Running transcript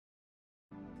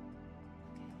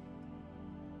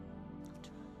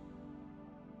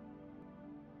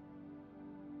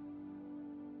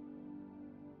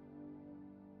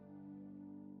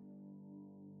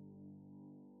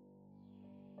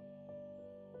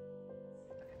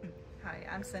Hi,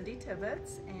 I'm Cindy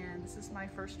Tibbetts, and this is my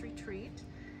first retreat,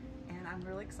 and I'm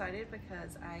really excited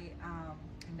because I've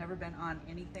never been on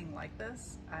anything like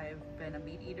this. I've been a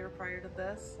meat eater prior to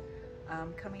this.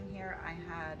 Coming here, I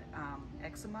had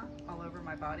eczema all over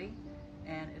my body,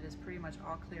 and it is pretty much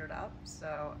all cleared up,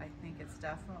 so I think it's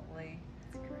definitely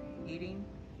eating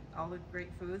all the great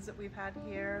foods that we've had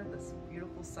here, this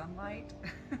beautiful sunlight.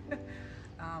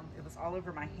 It was all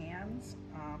over my hands,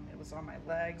 it was on my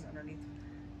legs, underneath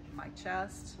my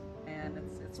chest, and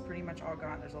it's pretty much all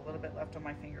gone. There's a little bit left on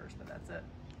my fingers, but that's it.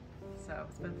 So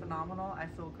it's been phenomenal. I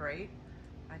feel great.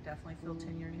 I definitely feel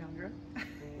 10 years younger.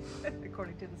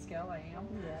 According to the scale, I am.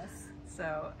 Yes.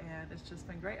 So, and it's just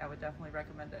been great. I would definitely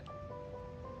recommend it.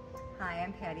 Hi,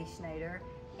 I'm Patty Schneider,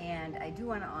 and I do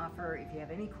want to offer, if you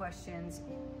have any questions,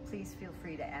 please feel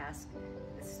free to ask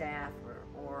the staff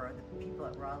or the people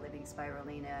at Raw Living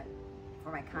Spirulina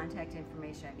for my contact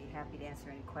information. I'd be happy to answer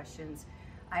any questions.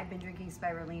 I've been drinking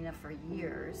spirulina for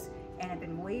years, and I've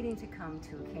been waiting to come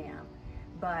to a camp,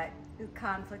 but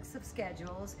conflicts of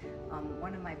schedules.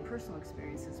 One of my personal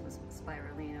experiences with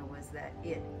spirulina was that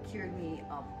it cured me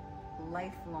of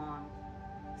lifelong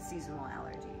seasonal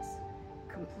allergies,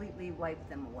 completely wiped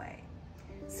them away.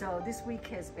 So this week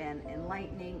has been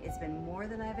enlightening. It's been more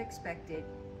than I've expected,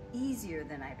 easier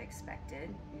than I've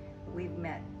expected. We've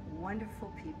met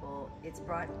wonderful people. It's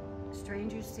brought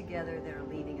strangers together that are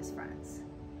leaving as friends.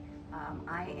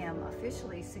 I am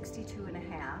officially 62 and a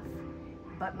half,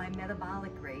 but my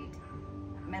metabolic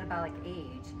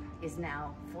age is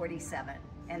now 47,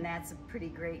 and that's a pretty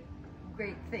great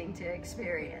thing to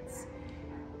experience.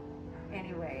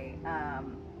 Anyway,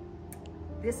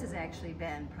 this has actually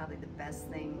been probably the best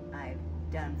thing I've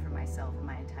done for myself in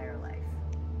my entire life.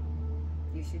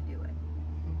 You should do it.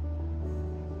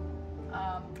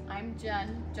 I'm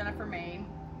Jennifer Main.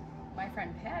 My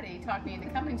friend Patty talked me into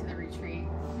coming to the retreat,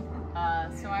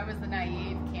 so I was the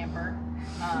naive camper,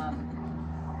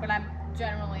 but I'm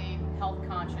generally health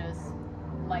conscious,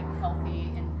 like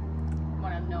healthy, and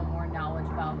want to know more knowledge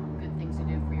about good things to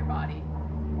do for your body.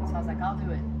 So I was like, I'll do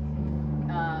it.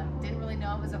 Didn't really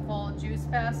know it was a full juice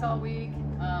fast all week,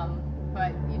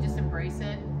 but you just embrace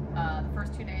it. The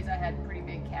first 2 days I had pretty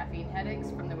big caffeine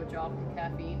headaches from the withdrawal from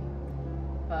caffeine,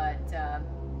 but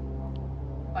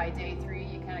by day 3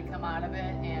 you kind of come out of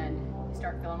it and you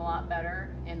start feeling a lot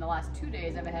better. In the last 2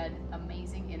 days I've had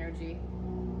amazing energy.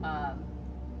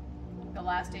 The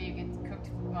last day you get cooked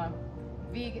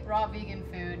raw vegan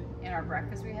food in our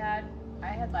breakfast we had. I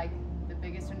had like the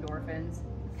biggest endorphins,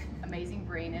 amazing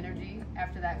brain energy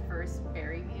after that first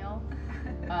berry meal.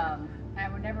 I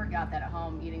would never got that at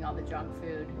home, eating all the junk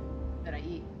food that I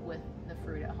eat with the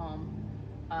fruit at home.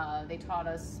 They taught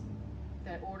us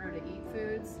the order to eat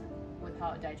foods with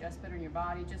how it digests better in your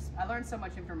body. I learned so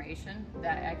much information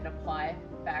that I could apply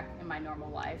back in my normal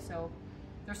life. So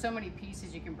there's so many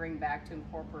pieces you can bring back to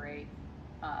incorporate,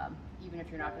 even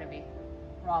if you're not going to be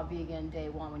raw vegan day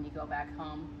 1 when you go back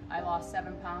home. I lost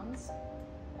 7 pounds.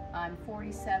 I'm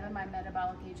 47, my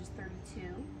metabolic age is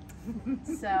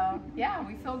 32. So yeah,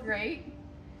 we feel great.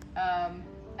 I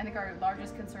think our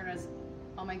largest concern is,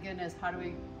 oh my goodness, how do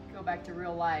we go back to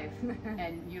real life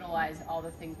and utilize all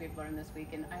the things we've learned this week,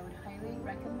 and I would highly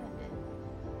recommend it.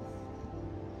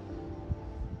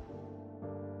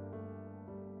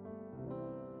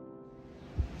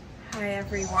 Hi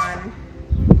everyone.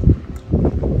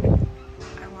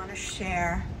 I want to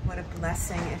share what a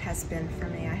blessing it has been for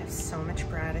me. I have so much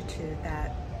gratitude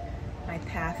that my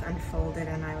path unfolded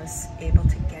and I was able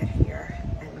to get here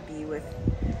and be with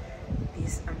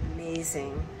these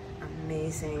amazing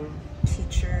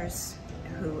teachers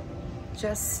who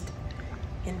just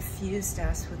infused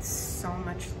us with so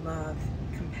much love,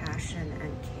 compassion,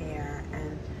 and care.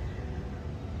 And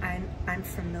I'm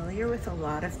familiar with a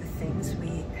lot of the things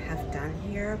we have done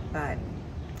here, but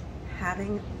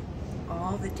having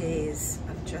all the days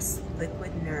of just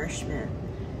liquid nourishment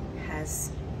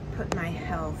has put my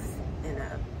health in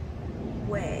a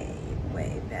way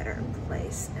better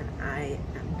place, and I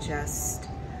am just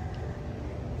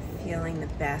feeling the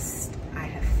best I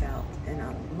have felt in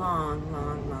a long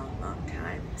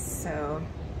time. So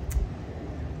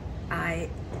I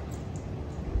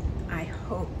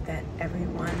hope that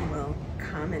everyone will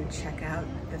come and check out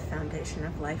the Foundation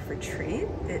of Life retreat.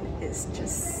 It is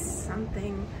just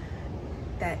something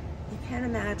that you can't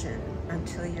imagine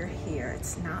until you're here.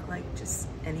 It's not like just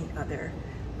any other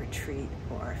retreat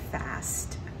or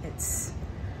fast. It's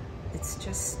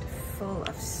just full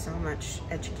of so much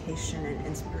education and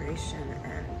inspiration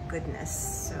and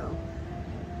goodness. So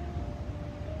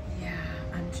yeah,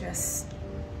 I'm just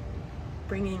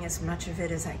bringing as much of it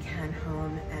as I can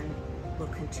home, and will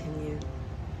continue.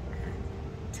 And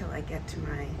until I get to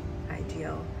my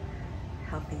ideal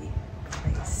healthy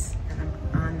place. And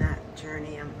I'm on that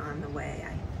journey, I'm on the way,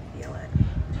 I feel it.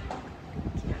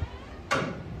 Thank you.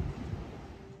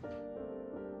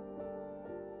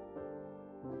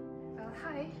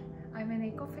 Hi, I'm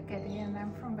Eneko Fekedi and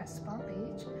I'm from West Palm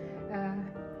Beach.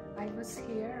 I was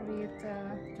here with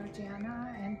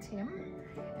Georgiana and Tim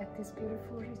at this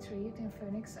beautiful retreat in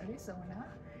Phoenix, Arizona,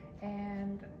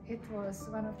 and it was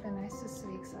one of the nicest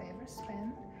weeks I ever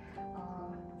spent.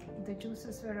 The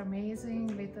juices were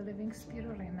amazing with the Living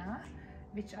Spirulina,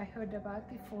 which I heard about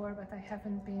before, but I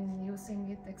haven't been using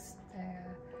it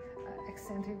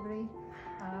extensively.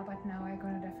 But now I'm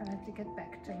going to definitely get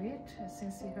back to it,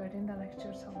 since we heard in the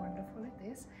lectures how wonderful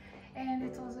it is. And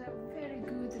it was a very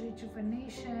good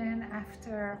rejuvenation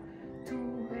after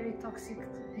 2 very toxic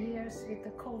years with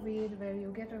the COVID, where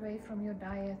you get away from your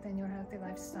diet and your healthy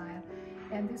lifestyle.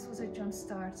 And this was a jump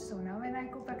start. So now when I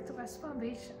go back to West Palm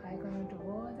Beach, I'm going to do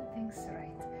all the things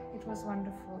right. It was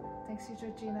wonderful. Thanks you,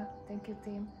 Georgina. Thank you,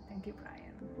 team. Thank you, Brian.